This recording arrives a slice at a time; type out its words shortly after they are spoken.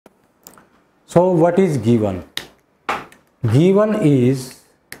So what is given? Given is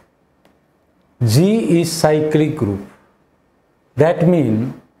G is cyclic group. That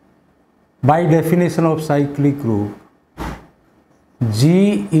means by definition of cyclic group,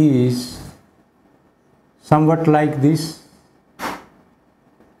 G is somewhat like this,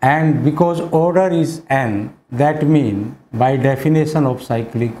 and because order is n, that means by definition of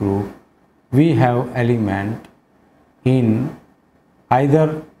cyclic group we have element in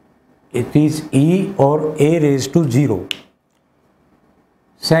either it is E or A raised to 0.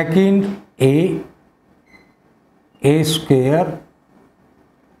 Second, A square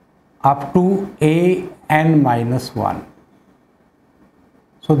up to a n minus 1.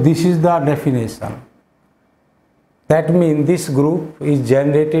 So this is the definition. That means this group is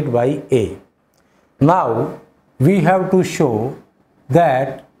generated by A. Now we have to show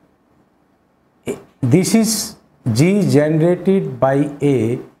that this is G generated by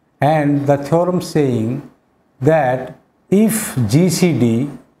A, and the theorem saying that if GCD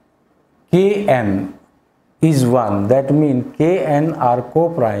Kn is 1, that means Kn are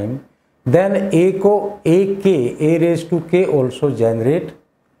co-prime, then A raised to K also generate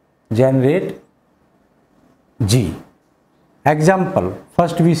G. Example,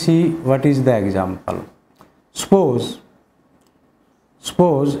 first we see what is the example. Suppose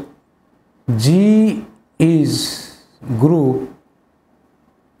G is group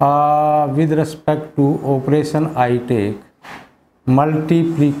with respect to operation I take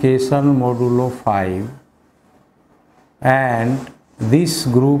multiplication modulo 5, and this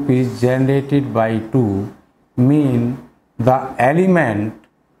group is generated by 2, mean the element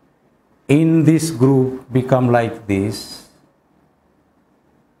in this group become like this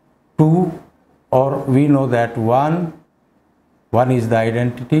 2, or we know that 1 is the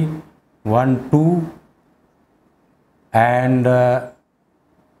identity, 1 2 and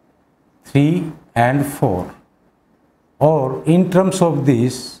 3 and 4, or in terms of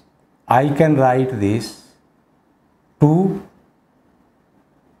this I can write this 2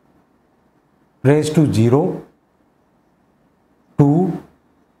 raised to 0, 2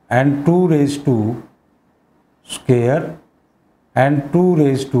 and 2 raised to square and 2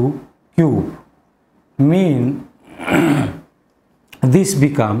 raised to cube, mean this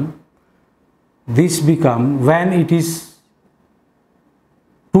become when it is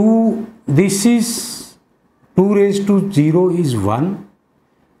 2, this is 2 raised to 0 is 1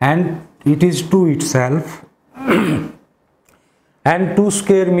 and it is 2 itself and 2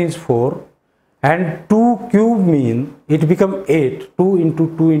 square means 4 and 2 cube mean it become 8, 2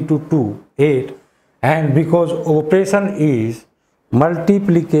 into 2 into 2, 8, and because operation is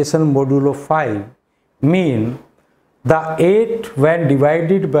multiplication modulo 5, mean the 8 when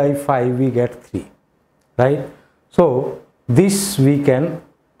divided by 5 we get 3, right? So this we can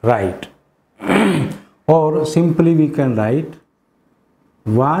write or simply we can write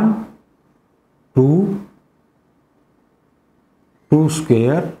 1 2 2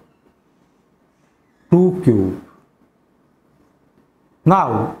 square 2 cube.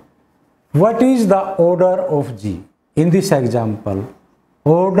 Now what is the order of G? In this example,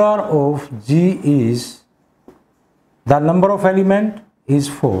 order of G is the number of element is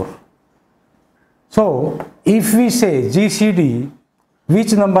 4. So if we say GCD,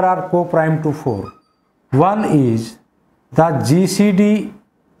 which number are co-prime to 4? One is the GCD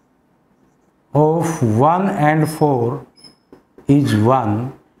of 1 and 4 is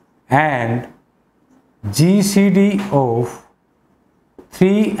 1 and GCD of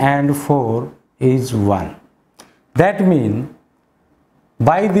 3 and 4 is 1. That means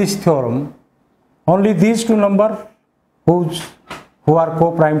by this theorem only these two numbers who are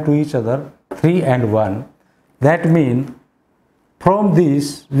co-prime to each other, 3 and 1. That means from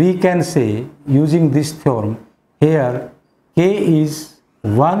this we can say using this theorem here K is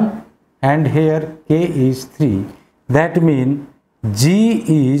 1 and here K is 3. That means G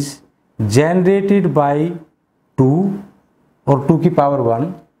is generated by 2 or 2 ki power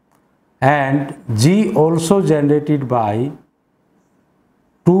 1 and G also generated by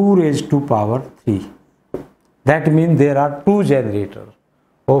 2 raised to power 3. That means there are two generators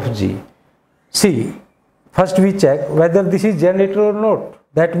of G. See, first we check whether this is generator or not.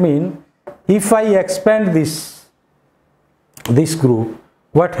 That means if I expand this group,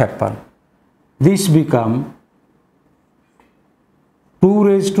 what happen? This become 2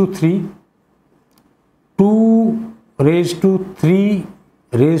 raised to 3, 2 raised to 3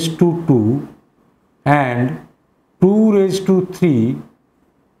 raised to 2 and 2 raised to 3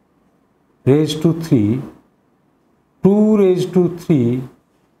 raised to 3, 2 raised to 3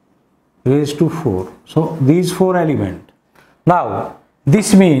 raised to 4. So these 4 elements. Now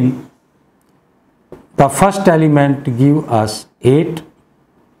this means the first element give us 8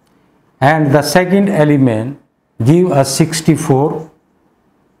 and the second element give us 64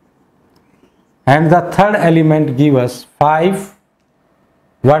 and the third element give us 5,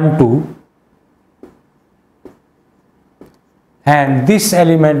 1, 2 and this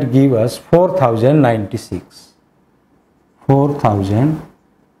element give us 4096.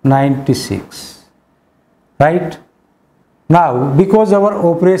 4096, right? Now, because our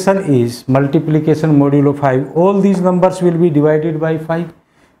operation is multiplication modulo 5, all these numbers will be divided by 5.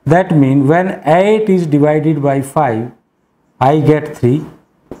 That means when 8 is divided by 5, I get 3.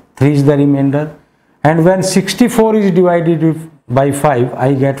 3 is the remainder. And when 64 is divided by 5,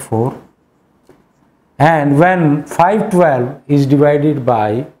 I get 4. And when 512 is divided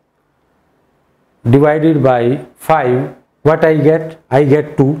by 5, what I get? I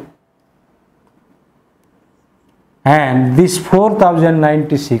get 2. And this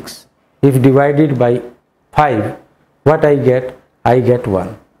 4096, if divided by 5, what I get? I get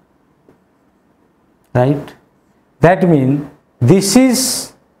 1. Right? That means this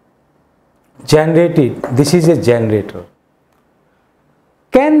is generated, this is a generator.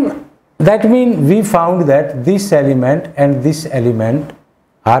 That means we found that this element and this element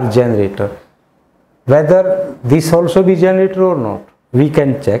are generator. Whether this also be generator or not, we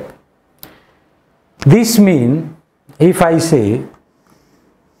can check. This means if I say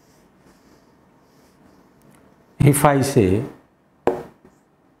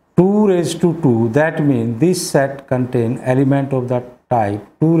 2 raised to 2, that means this set contain element of the type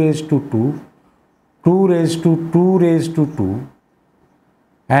 2 raised to 2, 2 raised to 2 raised to 2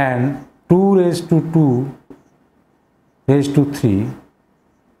 and 2 raised to 2 raised to 3,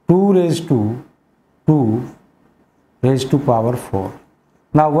 2 raised to 2 raised to power 4.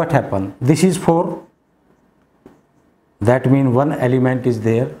 Now what happened? This is 4. That means one element is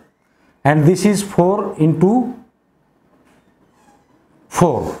there, and this is 4 into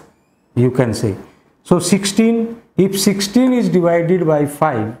 4, you can say. So 16, if 16 is divided by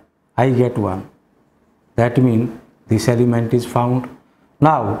 5, I get 1. That means this element is found.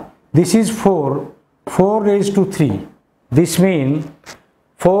 Now this is 4 raised to 3. This means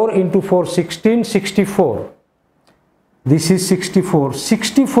 4 into 4, 16, 64. This is 64.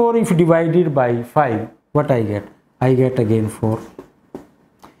 64 if divided by 5, what I get? I get again 4.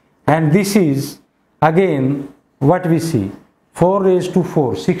 And this is again what we see, 4 raised to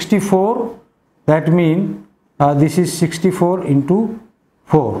 4, 64. That means this is 64 into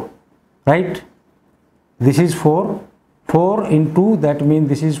 4, right? This is 4 into, that means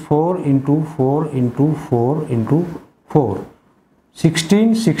this is 4 into 4 into 4 into 4.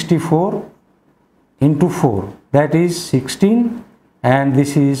 16, 64 into 4, that is 16, and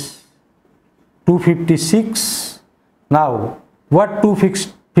this is 256. Now, what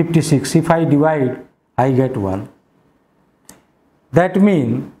 256? If I divide, I get 1. That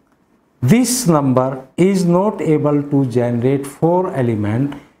means this number is not able to generate 4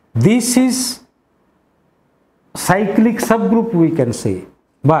 elements. This is cyclic subgroup, we can say,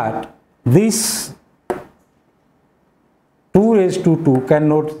 but this 2 raised to 2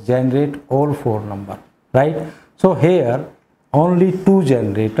 cannot generate all 4 numbers, right? So here only 2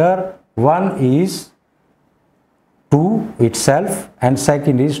 generator, one is 2 itself and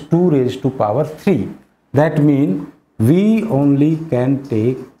second is 2 raised to power 3. That means we only can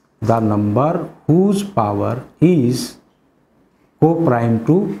take the number whose power is co-prime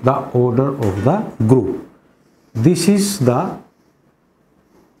to the order of the group. This is the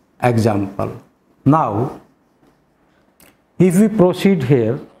example. Now if we proceed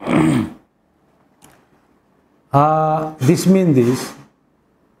here, this means this,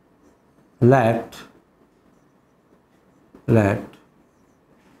 let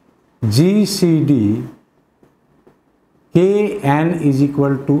GCD Kn is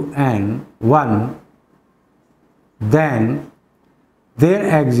equal to n 1, then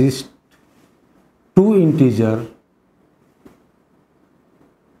there exists 2 integers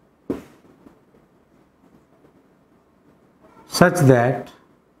such that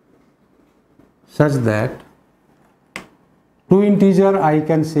 2 integer I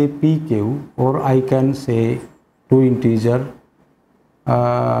can say PQ, or I can say 2 integer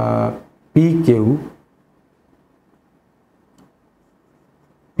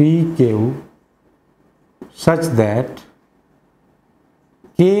PQ such that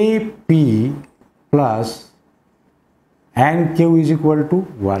Kp plus Nq is equal to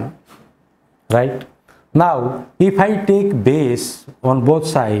 1, right? Now if I take base on both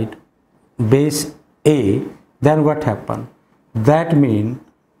sides, base A, then what happen? That means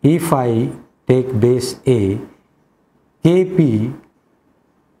if I take base A, Kp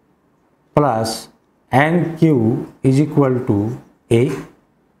plus and Q is equal to A,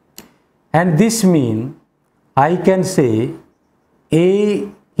 and this means I can say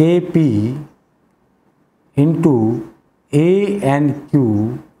AKP into A and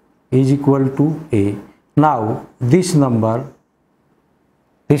Q is equal to A. Now this number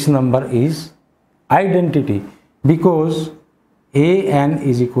is identity because AN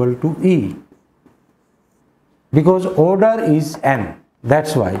is equal to E, because order is n,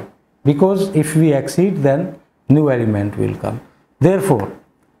 that's why, because if we exceed then new element will come. Therefore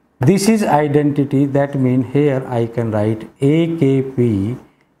this is identity, that means here I can write AKP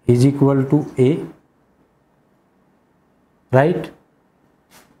is equal to A, right?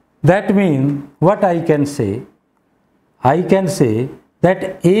 That means what I can say? I can say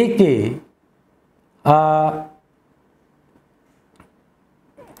that AK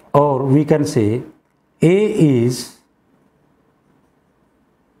or we can say A is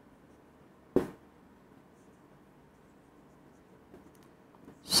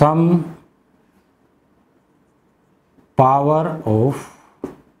some power of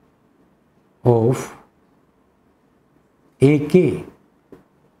AK.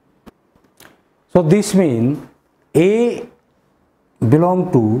 So this means A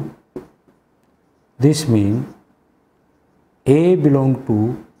belong to, this means A belong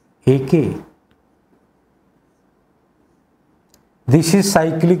to AK. This is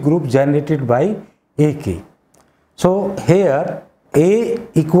cyclic group generated by AK. So here A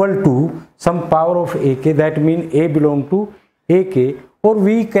equal to some power of AK, that means A belong to AK, or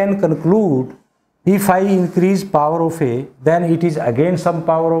we can conclude if I increase power of A then it is again some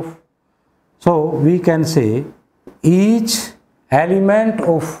power of. So we can say each element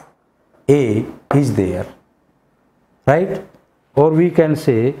of A is there, right? Or we can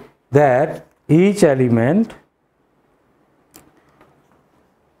say that each element,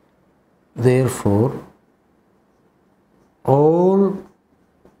 therefore all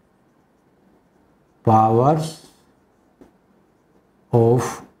powers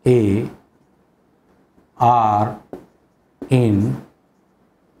of A are in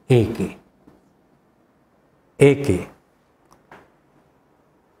AK.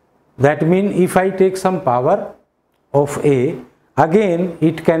 That means if I take some power of A, again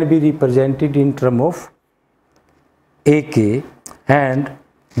it can be represented in terms of AK, and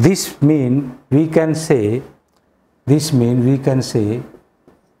this mean we can say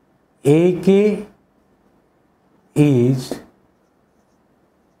AK is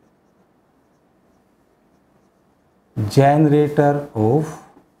generator of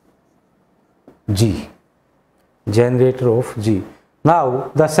G.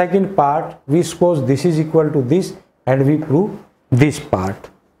 Now the second part, we suppose this is equal to this and we prove this part,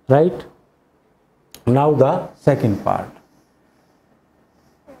 right? Now the second part.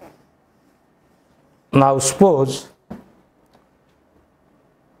 Now suppose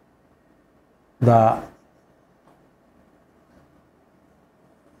the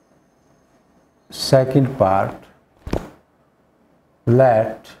second part,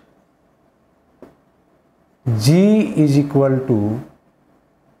 let G is equal to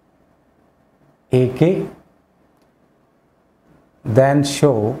AK, then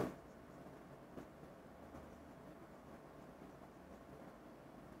show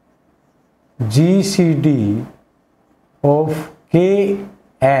GCD of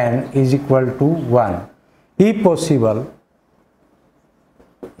Kn is equal to 1. If possible,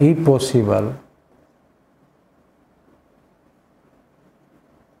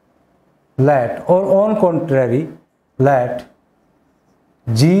 let, or on contrary, let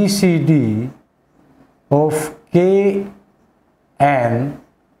GCD of Kn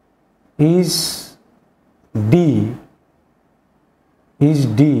is D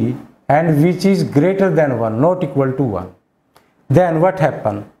and which is greater than 1, not equal to 1. Then what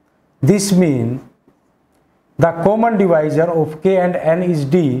happen? This means the common divisor of K and N is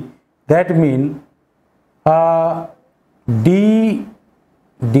D, that means D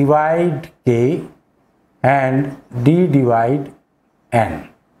divide K and D divide N.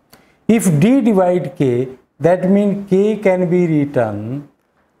 If D divide K, that means K can be written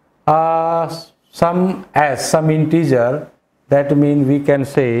as some integer, that means we can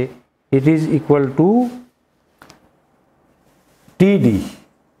say it is equal to TD,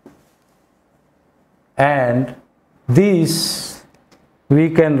 and this we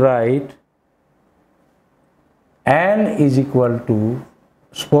can write N is equal to,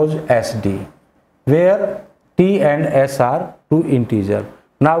 suppose, SD, where T and S are two integers.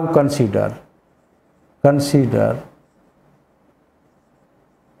 Now consider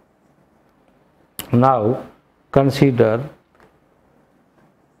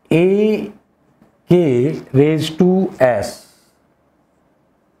AK k raised to s.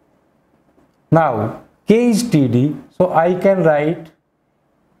 Now k is td, so I can write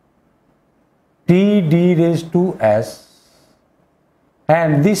td raised to s,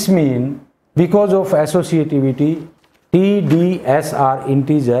 and this means because of associativity t, d, s are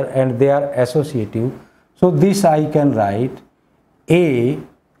integer and they are associative, so this I can write a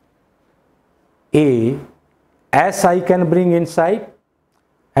s I can bring inside,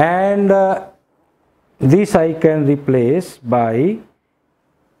 and this I can replace by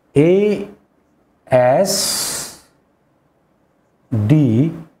a s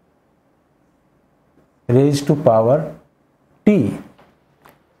d raised to power t,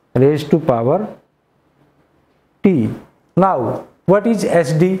 raised to power t. Now what is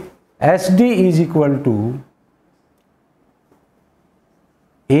sd? sd is equal to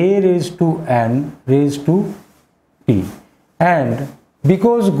a raised to n raised to t, and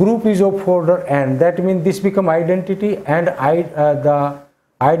because group is of order n, that means this become identity, and the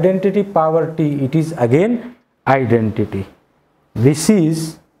identity power t, it is again identity. This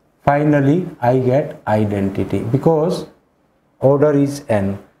is finally I get identity because order is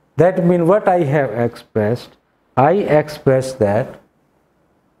n. That means what I have expressed, I express that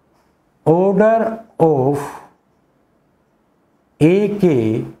order of ak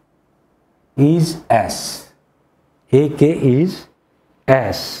is s. ak is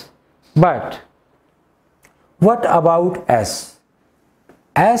s. But what about s?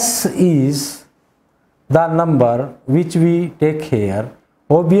 S is the number which we take here,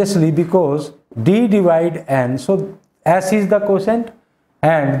 obviously because d divide n, so s is the quotient,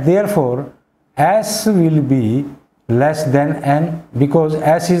 and therefore s will be less than n because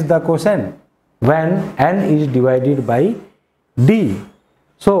s is the quotient when n is divided by d.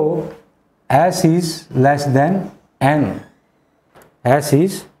 So s is less than n. S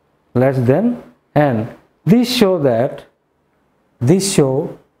is less than n. This show that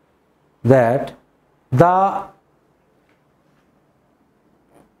the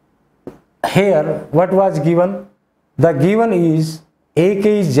here what was given, the given is ak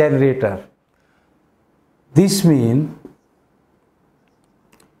is generator. This means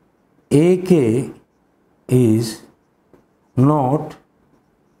ak is not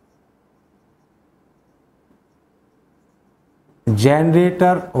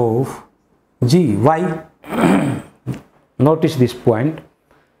generator of G. Why? Notice this point.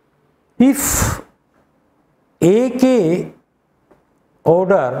 If AK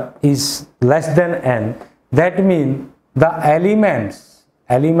order is less than n, that means the elements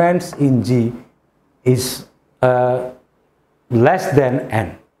in G is less than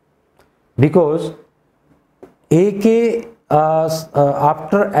n, because AK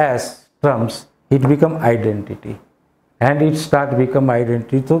after S terms it become identity, and it start become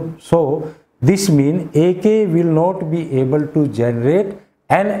identity. So this means AK will not be able to generate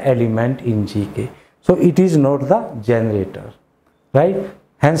an element in GK. So it is not the generator, right?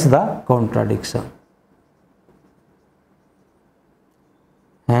 Hence the contradiction.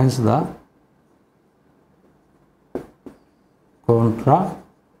 Hence the contradiction.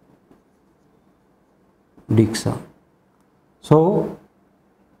 So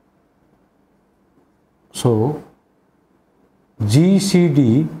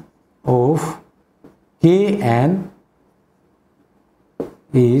GCD of Kn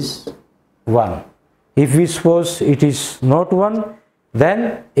is 1. If we suppose it is not 1,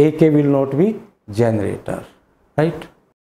 then AK will not be generator, right?